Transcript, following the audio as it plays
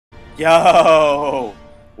Yo!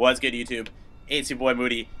 What's good, YouTube? It's your boy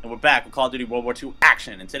Moody, and we're back with Call of Duty World War II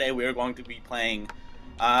Action. And today we are going to be playing,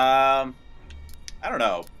 I don't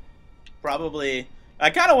know, probably, I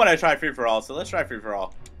kind of want to try free-for-all, so let's try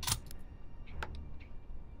free-for-all.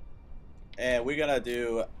 And we're going to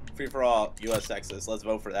do free-for-all US Texas. Let's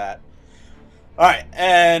vote for that. Alright,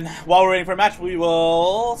 and while we're waiting for a match, we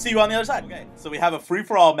will see you on the other side. Okay, so we have a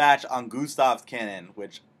free-for-all match on Gustav's Cannon,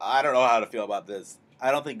 which I don't know how to feel about this. I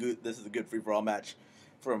don't think this is a good free-for-all match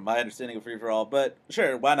from my understanding of free-for-all, but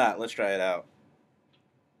sure, why not? Let's try it out.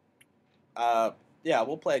 Yeah,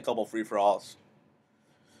 we'll play a couple free-for-alls.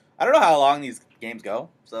 I don't know how long these games go,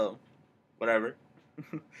 so whatever.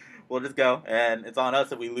 We'll just go, and it's on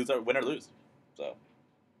us if we lose or win or lose. So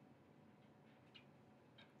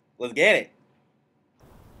let's get it.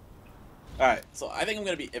 Alright, so I think I'm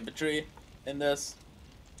going to be infantry in this.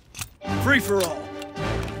 Free-for-all.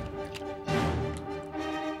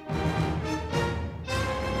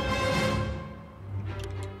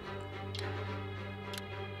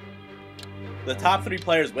 The top 3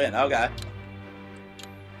 players win. Okay.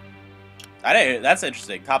 That's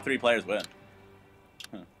interesting. Top 3 players win.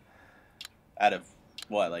 Out of,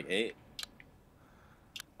 what, like 8?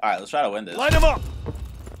 Alright, let's try to win this. Line them up!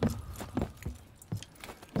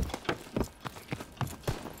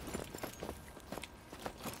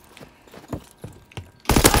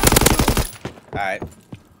 Alright.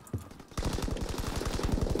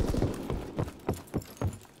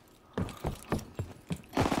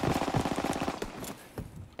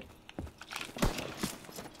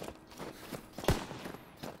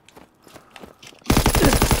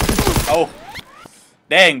 Oh.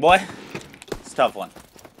 Dang, boy. It's a tough one.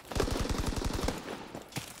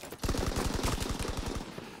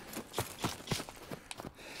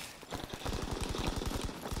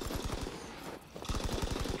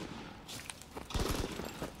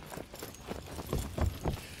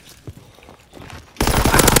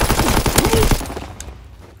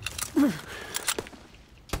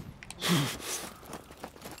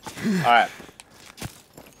 All right.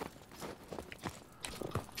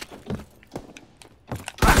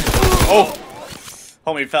 Oh,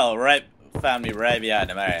 homie found me right behind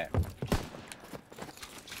him. All right.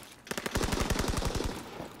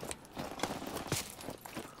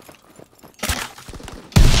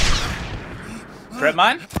 Trip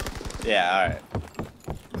mine? Yeah. All right.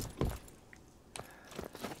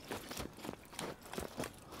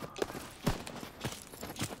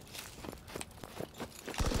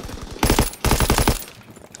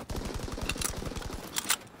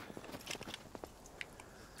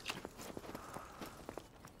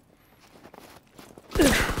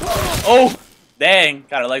 Oh, dang.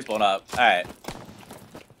 Got her legs blown up. Alright.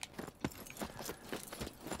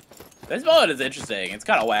 This bullet is interesting. It's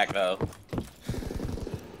kind of whack, though.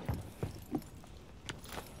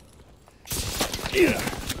 Yeah.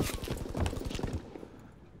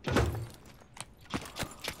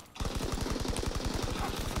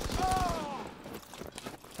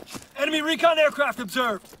 Enemy recon aircraft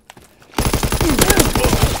observed.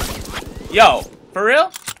 Yo, for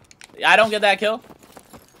real? I don't get that kill?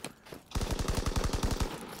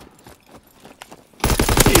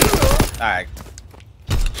 Alright.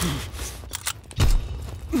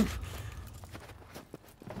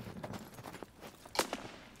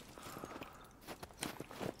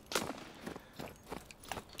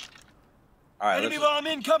 Alright, enemy bomb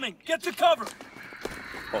incoming! Get to cover!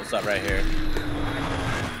 Post up right here.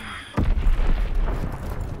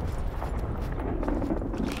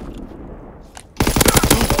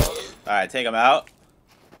 Alright, take him out.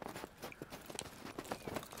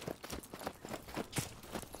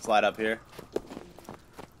 Slide up here.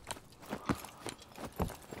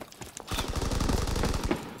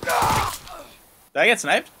 Did I get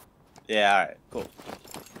sniped? Yeah, alright, cool.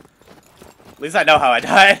 At least I know how I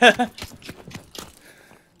died.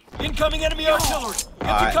 Incoming enemy artillery!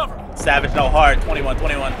 Get to cover! Savage no heart,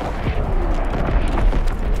 21-21.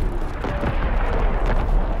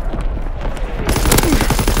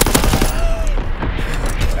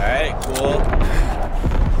 Alright, cool.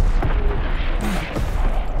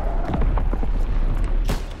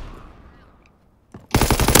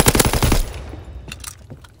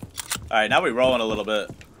 Alright, now we're rolling a little bit.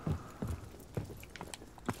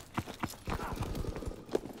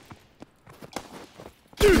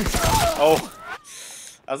 Oh.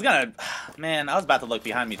 I was gonna... Man, I was about to look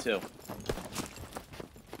behind me, too.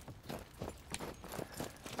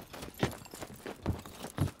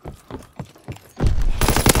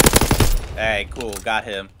 Hey, cool. Got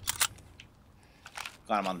him.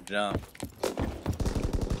 Got him on the jump.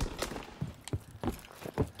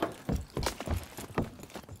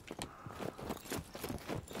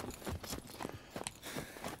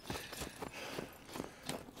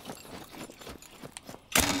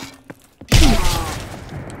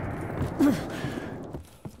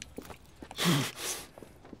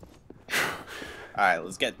 Alright,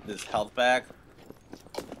 let's get this health back.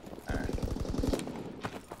 Alright.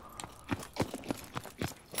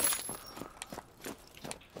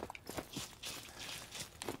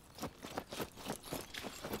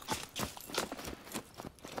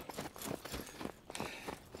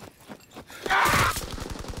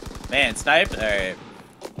 Man, sniped? Alright.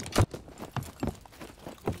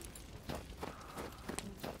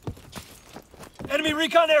 Enemy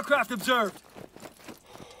recon aircraft observed.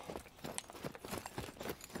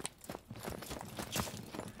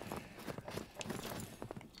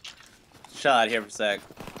 Shell out here for a sec.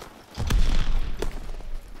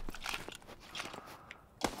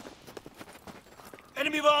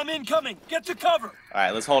 Enemy bomb incoming. Get to cover.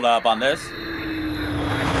 Alright, let's hold up on this.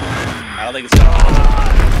 I don't think it's gonna...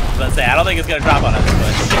 I was gonna say, I don't think it's gonna drop on us,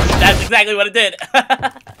 but that's exactly what it did.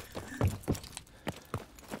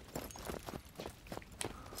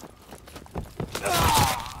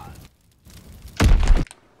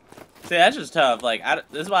 See, that's just tough. Like,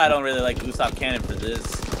 this is why I don't really like Usopp Cannon for this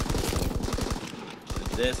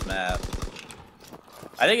map.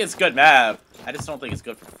 I think it's a good map. I just don't think it's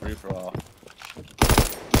good for free-for-all.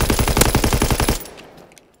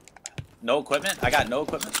 No equipment? I got no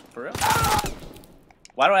equipment? For real?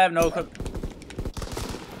 Why do I have no equipment?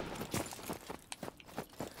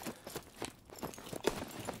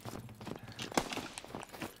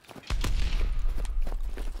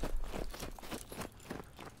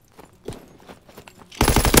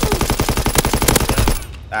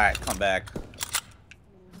 Alright, come back.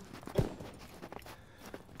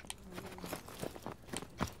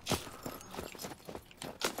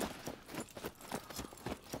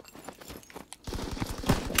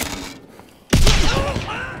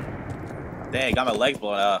 Dang, got my legs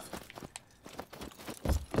blown off.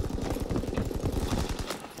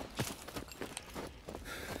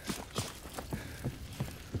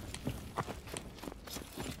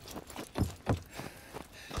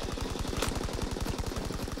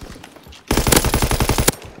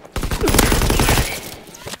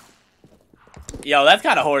 Yo, that's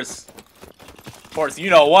kind of horse. Horse, you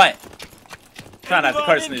know what? I'm trying not to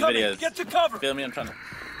curse in these videos. Get to cover. Feel me? I'm trying to.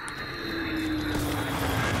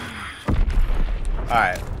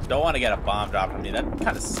 Alright, don't want to get a bomb drop on me. That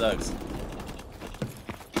kind of sucks.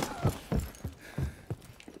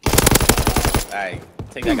 Alright,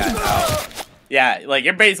 take that guy out. Yeah, like,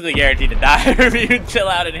 you're basically guaranteed to die if you chill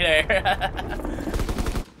out in here.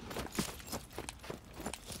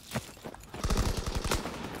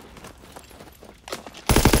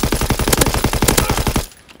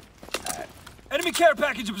 Alright. Enemy care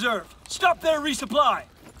package observed. Stop there, resupply.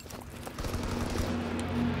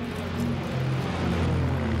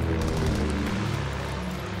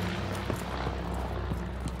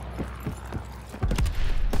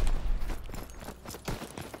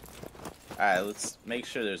 Alright, let's make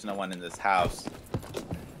sure there's no one in this house.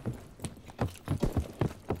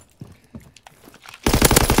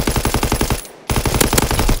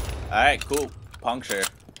 Alright, cool. Puncture.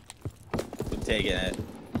 I'm taking it.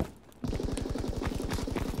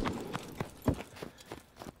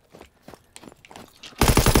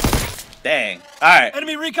 Dang. Alright.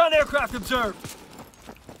 Enemy recon aircraft observed.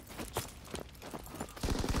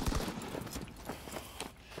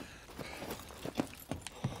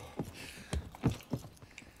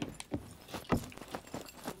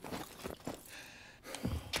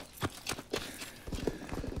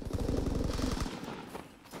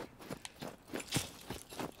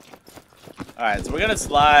 Alright, so we're gonna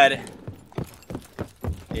slide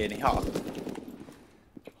in here.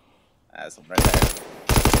 That's right there.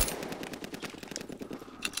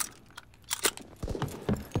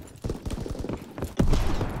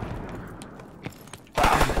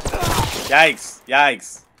 Yikes,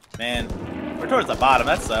 yikes. Man, we're towards the bottom,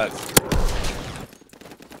 that sucks.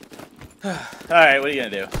 Alright, what are you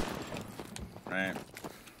gonna do? Alright.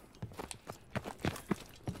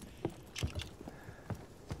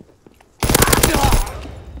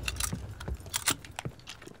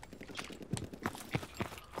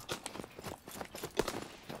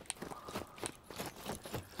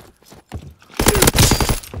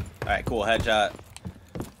 Alright, cool, headshot.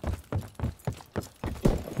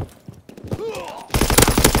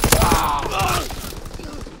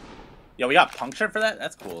 Yo, we got puncture for that?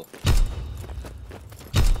 That's cool.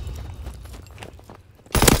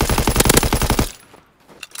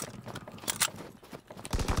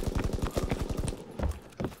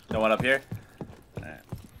 No one up here? Alright.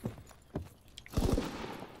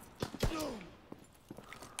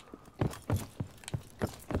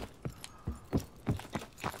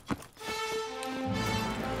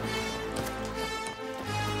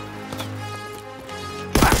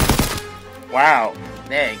 Wow.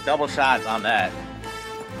 Dang, double shots on that.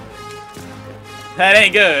 That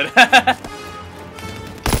ain't good.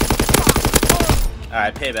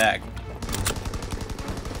 Alright, payback.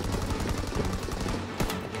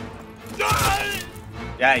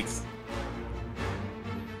 Yikes.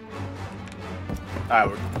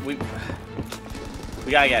 Alright,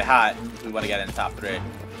 we gotta get hot if we want to get in the top 3.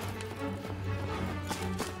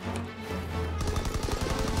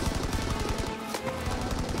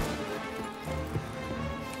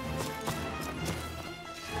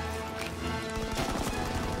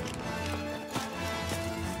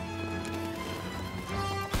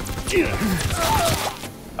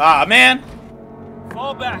 Ah, man.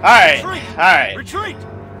 Fall back. All right. Retreat. All right. Retreat.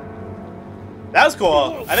 That was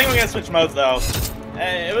cool. I think we're gonna switch modes though.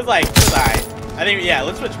 It was alright. I think yeah.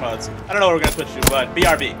 Let's switch modes. I don't know what we're gonna switch to, but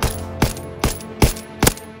BRB.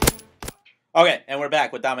 Okay, and we're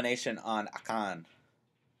back with domination on Akan,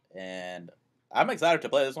 and I'm excited to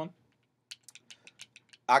play this one.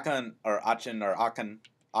 Akan or Achin or Akan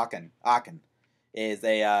is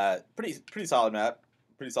a pretty solid map.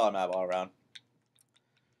 Pretty solid map all around.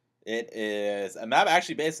 It is a map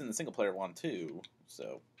actually based in the single player one too,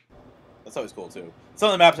 so that's always cool too. Some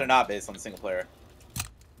of the maps are not based on the single player.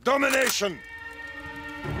 Domination!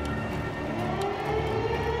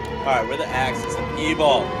 Alright, we're the Axis of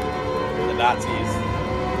evil. We're the Nazis.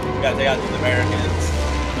 We gotta take out these Americans.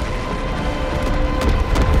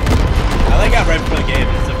 I like how right before the game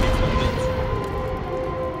there's some people.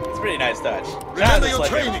 It's a pretty nice touch. Remember your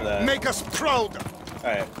training. Make us proud.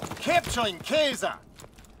 Alright. Capturing Kaiser.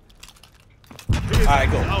 Alright,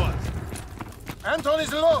 cool. Anton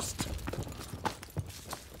is lost.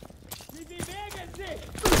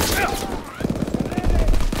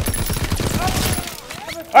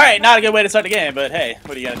 Alright, not a good way to start the game, but hey,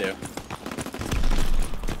 what are you gonna do?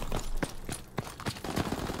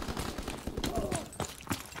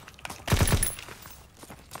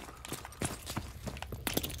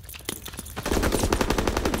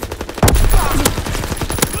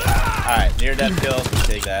 Alright, near death kill,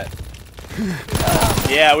 take that.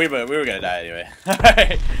 Yeah, we were gonna die anyway.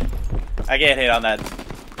 Alright. I can't hit on that.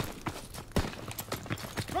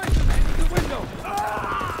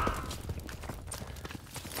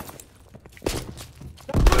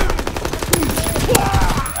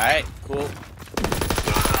 Alright, cool.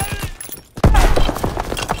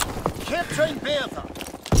 Capturing Bertha.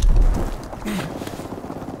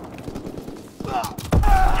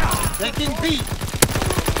 Taking B.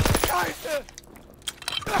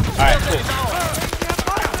 Alright, cool.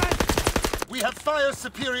 We have fire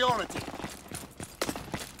superiority.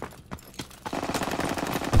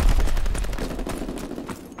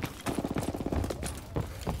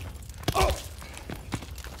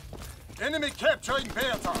 Enemy capturing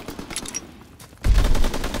Bertha.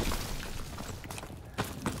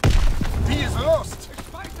 B is lost.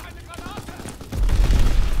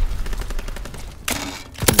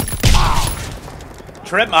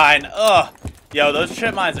 Trip mine. Ugh. Yo, those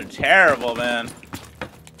trip mines are terrible, man.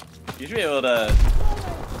 You should be able to...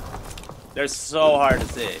 They're so hard to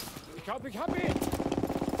see.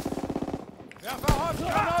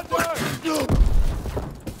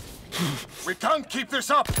 We can't keep this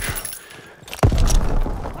up.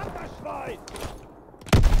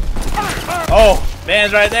 Oh,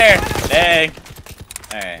 man's right there. Dang.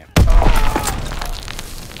 Alright.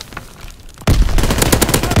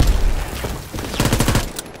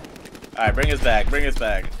 Alright, bring us back. Bring us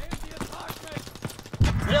back.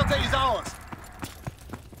 Bertha is ours.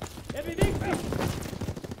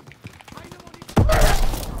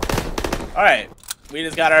 Alright. We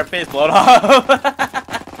just got our face blown off.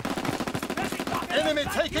 Enemy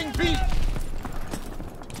taking B.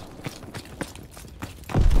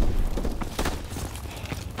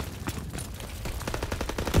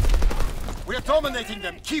 We're dominating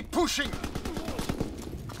them. Keep pushing.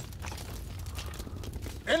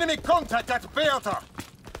 Enemy contact at Bertha.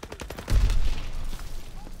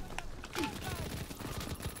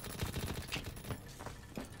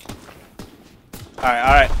 Alright,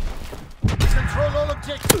 alright. Control all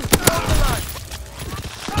objectives. Hold the line.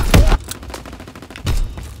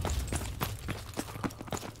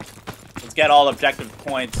 Let's get all objective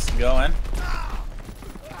points going.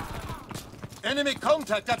 Enemy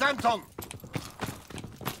contact at Anton.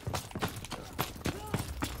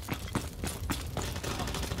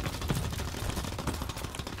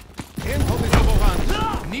 Anton is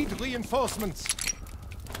overrun. Need reinforcements.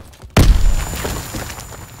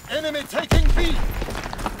 Enemy taking B.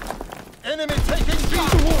 Enemy taking B.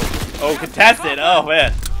 Oh, contested. Oh,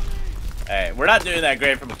 man. Hey, we're not doing that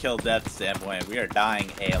great from a kill death standpoint. We are dying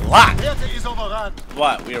a lot. Bertha is overrun.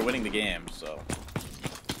 But we are winning the game, so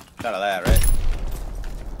out of that, right?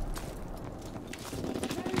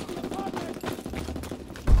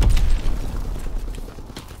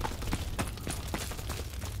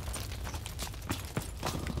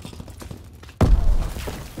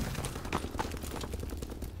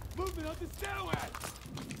 Movement on the stairway.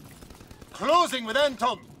 Closing with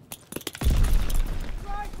Anton.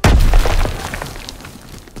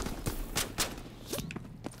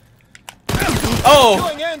 Oh!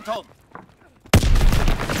 Killing Anton.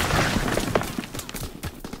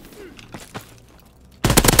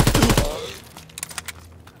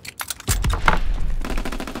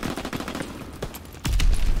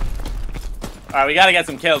 Alright, we gotta get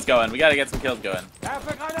some kills going. We gotta get some kills going.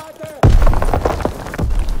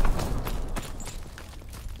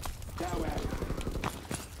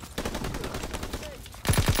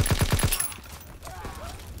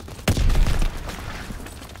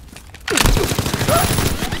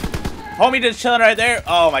 Homie just chilling right there.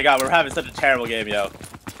 Oh my god, we're having such a terrible game, yo.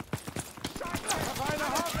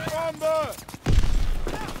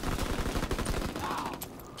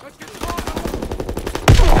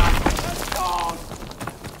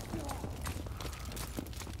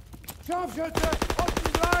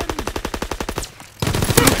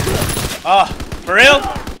 Oh, for real?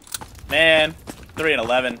 Man, 3 and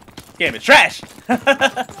 11. This game is trash. Alright,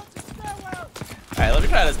 let me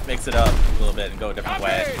try to mix it up a little bit and go a different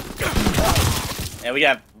way. And we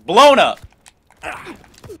got blown up. But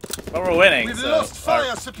we're winning, We've so... lost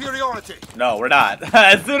fire superiority. No, we're not.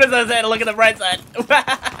 As soon as I said, look at the bright side.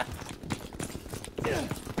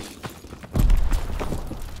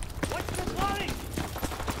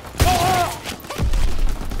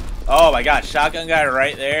 Oh my god, shotgun guy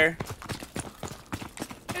right there.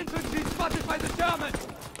 Infantry spotted by the Germans.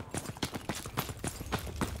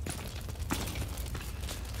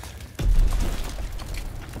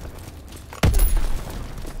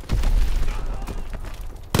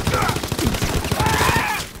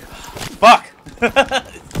 Fuck!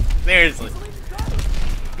 Seriously.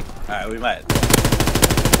 Alright, we might.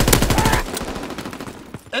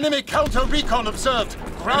 Enemy counter recon observed.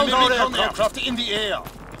 Ground our aircraft in the air.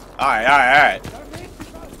 Alright, alright, alright.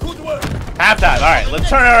 Good work. Halftime, alright, let's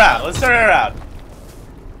turn it around. Let's turn it around.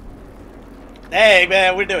 Hey,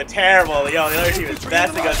 man, we're doing terrible. Yo, the other team is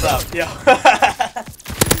messing us up. Yo.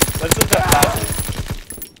 Let's look up that.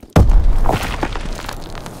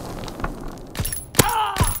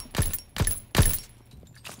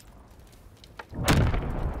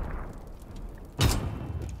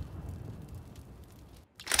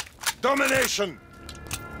 Domination.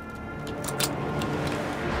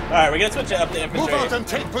 Alright, we're gonna switch it up to Move infantry. out and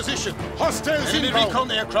take position. Hostiles enemy inbound. recon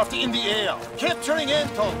aircraft in the air. Capturing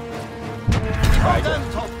Anton. We hold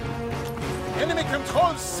Anton. Enemy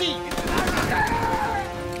controls C.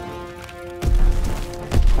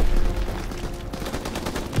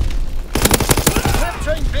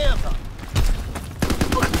 Capturing Bertha.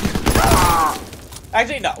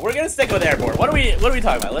 Actually, no, we're gonna stick with airborne. What are we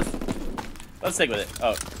talking about? Let's stick with it.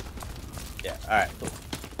 Oh. Yeah, alright, cool.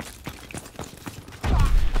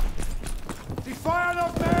 Fire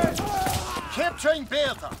up there! Capturing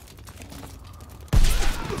Bertha.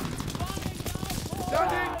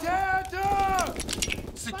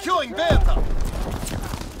 Securing Bertha.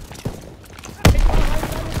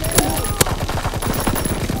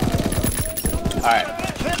 Alright.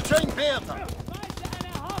 Capturing Bertha.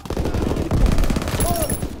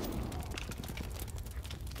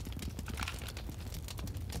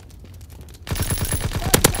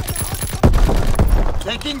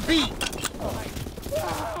 Taking B.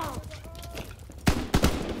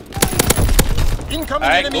 Incoming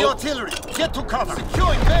Alright, enemy cool. artillery. Get to cover.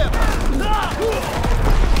 Securing Bertha.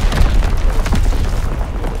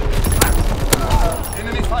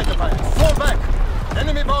 Enemy fighter pilot. Fall back.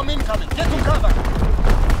 Enemy bomb incoming. Get to cover.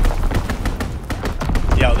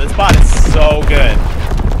 Yo, this bot is so good.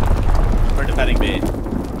 We're defending B.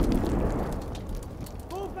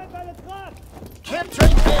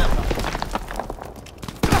 Capturing Bertha.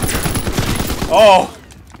 Oh!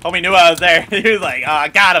 Homie knew I was there. He was like, oh, I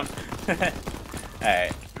got him.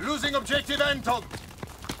 Alright. Losing objective Anton.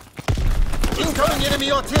 Incoming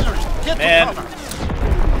enemy artillery. Get Man. to cover.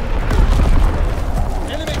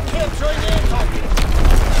 Enemy capturing Anton.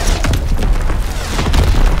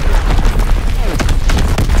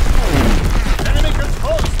 Enemy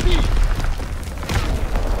control speed.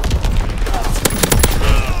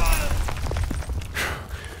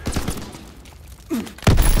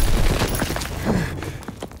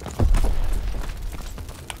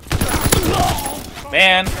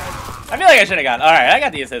 Man. I feel like I should have gone. Alright, I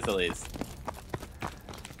got the assist at least.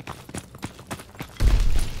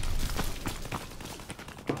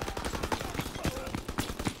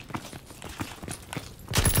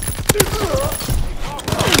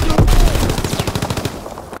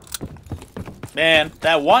 Man,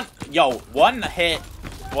 that one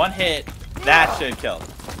hit, that should kill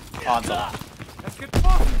on someone.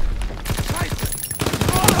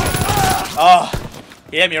 Oh,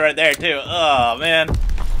 he hit me right there too. Oh man,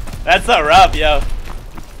 that's so rough, yo.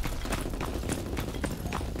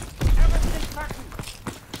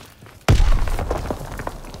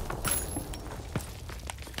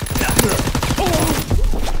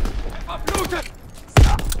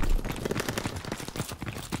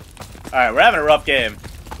 Alright, we're having a rough game.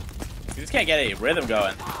 We just can't get any rhythm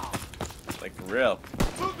going. Like, for real.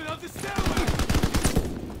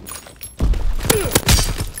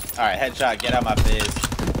 Alright, headshot, get out of my face.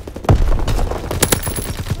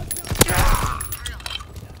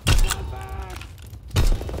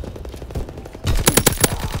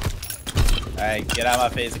 Alright, get out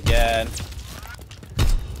of my face again.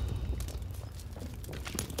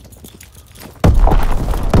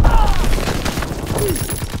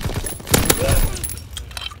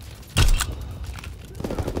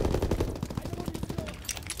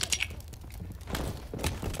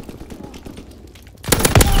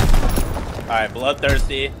 Alright,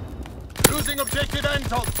 bloodthirsty. Losing objective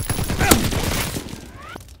Anton.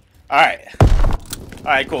 Alright.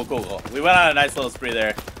 Alright, cool. We went on a nice little spree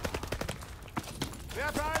there.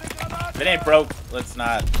 If it ain't broke, let's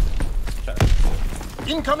not.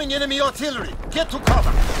 Incoming enemy artillery. Get to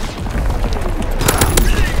cover.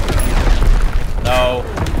 No.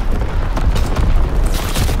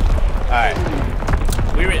 Alright.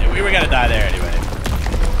 We were gonna die there anyway.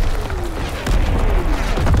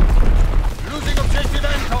 Losing objective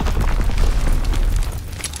Anton.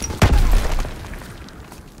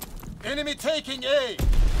 Enemy taking A.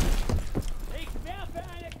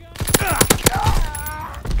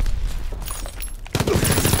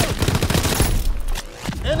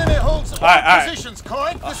 Enemy holds all positions.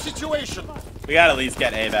 Correct the situation. We gotta at least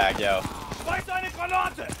get A back, yo.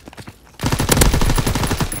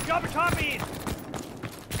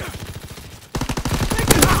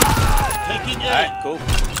 Taking A. Alright, cool.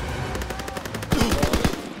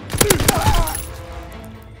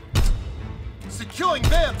 Securing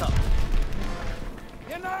Beta.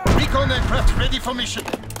 Recon aircraft ready for mission.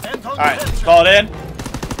 Alright, call it in.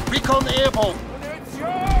 Recon airborne.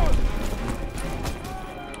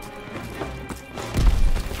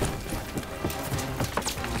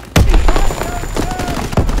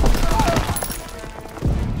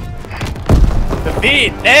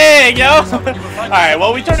 Defeat! Dang, yo! Alright,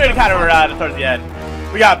 well, we turned it kind of around towards the end.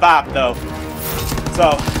 We got bopped, though.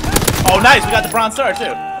 So, oh, nice, we got the Bronze Star,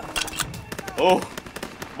 too. Oh,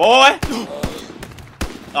 boy!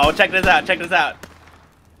 Oh, check this out,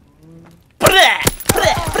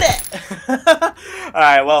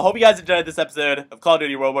 Alright, well, hope you guys enjoyed this episode of Call of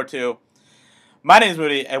Duty World War II. My name is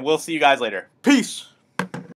Moody, and we'll see you guys later. Peace!